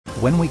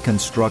When we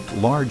construct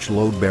large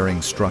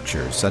load-bearing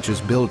structures such as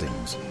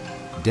buildings,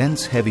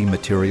 dense heavy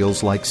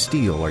materials like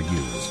steel are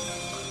used.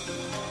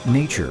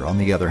 Nature, on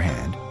the other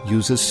hand,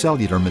 uses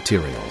cellular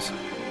materials.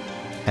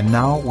 And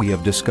now we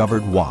have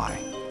discovered why.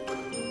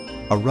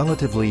 A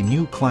relatively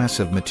new class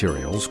of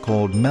materials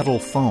called metal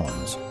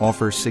foams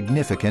offer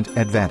significant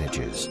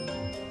advantages.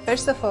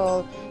 First of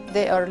all,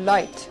 they are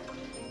light.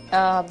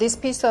 This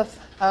piece of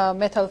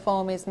metal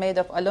foam is made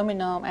of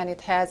aluminum, and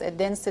it has a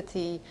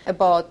density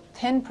about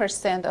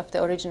 10% of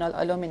the original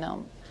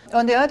aluminum.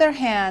 On the other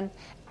hand,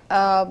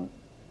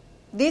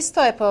 this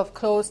type of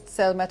closed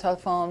cell metal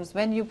foams,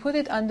 when you put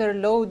it under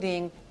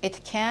loading,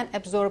 it can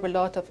absorb a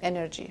lot of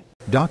energy.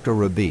 Dr.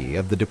 Rabi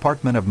of the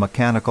Department of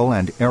Mechanical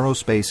and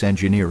Aerospace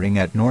Engineering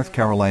at North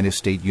Carolina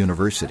State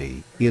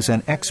University is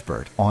an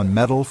expert on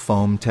metal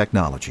foam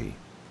technology.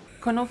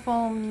 After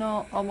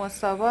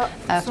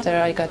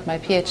I got my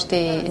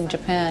PhD in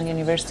Japan,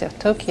 University of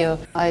Tokyo,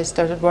 I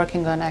started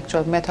working on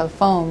actual metal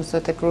foams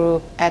with a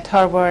group at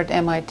Harvard,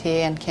 MIT,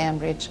 and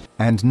Cambridge.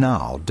 And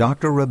now,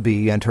 Dr.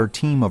 Rabi and her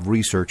team of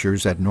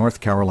researchers at North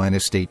Carolina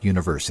State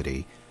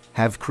University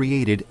have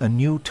created a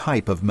new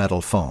type of metal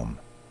foam,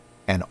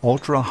 an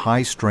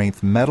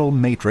ultra-high-strength metal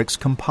matrix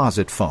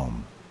composite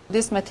foam.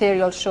 This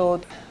material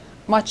showed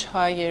much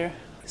higher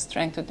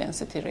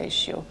strength-to-density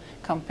ratio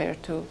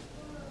compared to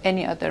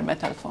any other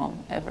metal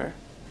foam ever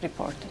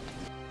reported.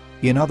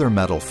 In other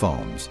metal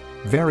foams,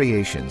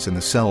 variations in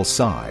the cell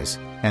size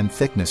and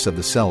thickness of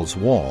the cell's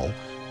wall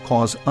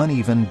cause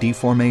uneven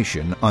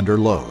deformation under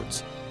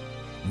loads.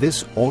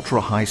 This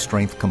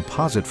ultra-high-strength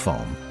composite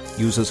foam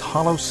uses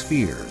hollow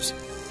spheres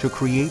to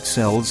create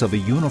cells of a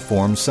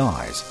uniform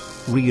size,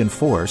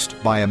 reinforced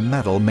by a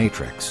metal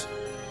matrix.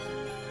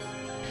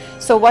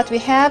 So what we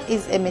have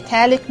is a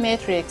metallic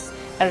matrix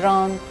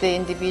around the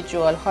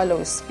individual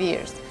hollow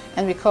spheres,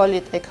 and we call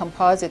it a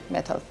composite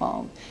metal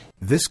foam.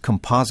 This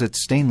composite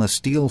stainless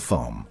steel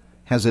foam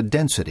has a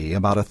density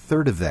about a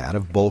third of that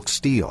of bulk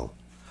steel,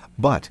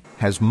 but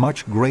has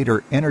much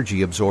greater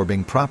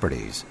energy-absorbing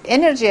properties.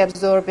 Energy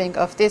absorbing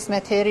of this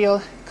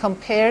material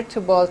compared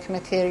to bulk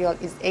material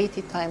is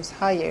 80 times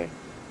higher.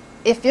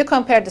 If you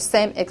compare the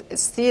same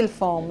steel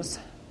foams,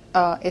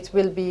 it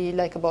will be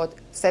like about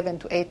 7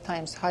 to 8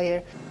 times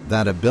higher.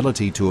 That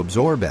ability to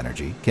absorb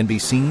energy can be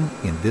seen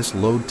in this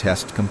load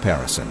test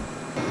comparison.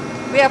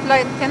 We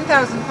applied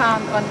 10,000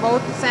 pounds on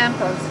both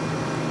samples.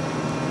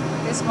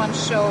 This one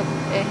showed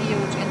a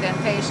huge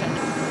indentation.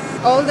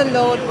 All the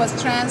load was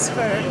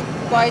transferred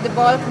by the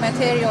bulk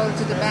material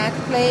to the back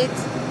plate,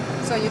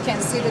 so you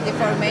can see the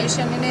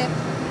deformation in it.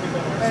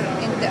 But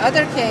in the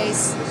other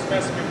case,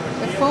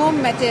 the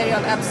foam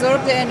material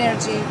absorbed the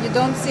energy. You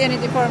don't see any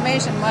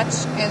deformation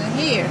much in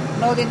here,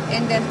 no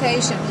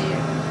indentation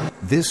here.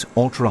 This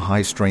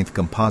ultra-high-strength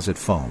composite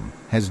foam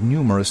has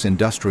numerous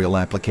industrial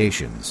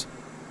applications.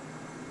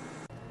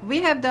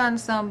 We have done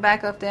some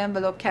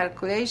back-of-the-envelope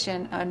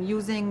calculation on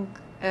using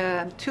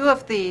two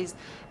of these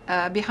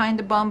behind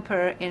the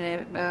bumper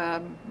in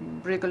a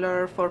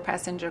regular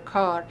four-passenger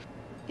car.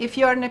 If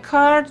you're in a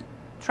car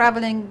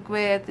traveling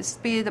with a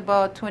speed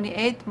about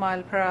 28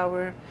 miles per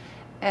hour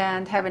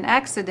and have an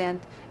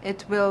accident,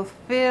 it will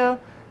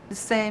feel the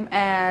same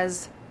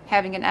as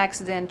having an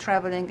accident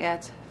traveling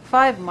at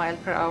 5 miles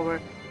per hour.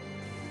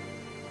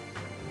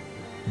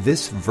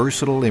 This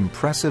versatile,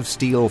 impressive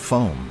steel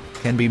foam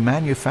can be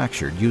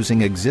manufactured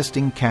using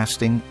existing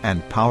casting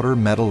and powder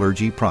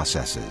metallurgy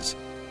processes.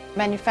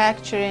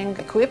 Manufacturing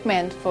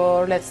equipment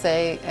for, let's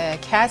say,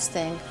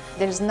 casting,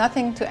 there's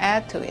nothing to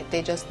add to it.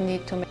 They just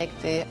need to make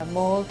the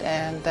mold,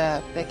 and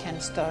they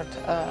can start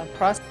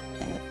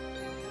processing.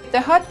 The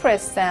hot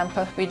press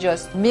sample, we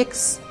just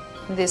mix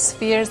the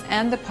spheres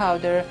and the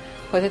powder,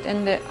 put it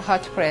in the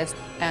hot press,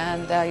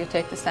 and you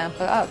take the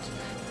sample out.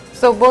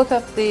 So both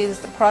of these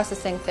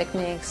processing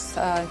techniques,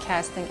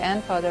 casting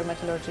and powder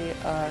metallurgy,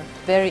 are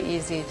very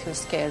easy to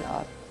scale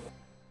up.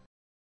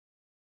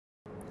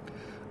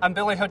 I'm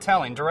Billy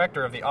Hotelling,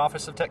 Director of the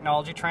Office of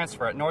Technology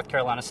Transfer at North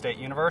Carolina State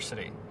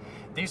University.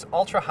 These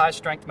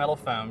ultra-high-strength metal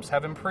foams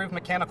have improved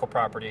mechanical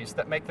properties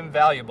that make them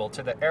valuable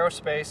to the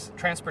aerospace,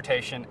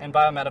 transportation, and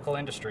biomedical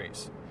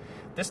industries.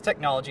 This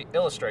technology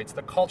illustrates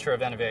the culture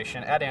of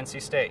innovation at NC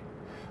State.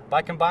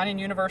 By combining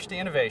university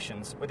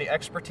innovations with the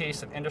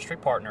expertise of industry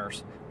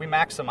partners, we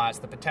maximize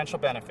the potential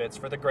benefits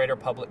for the greater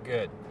public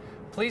good.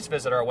 Please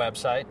visit our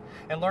website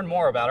and learn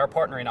more about our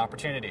partnering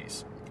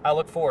opportunities. I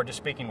look forward to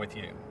speaking with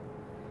you.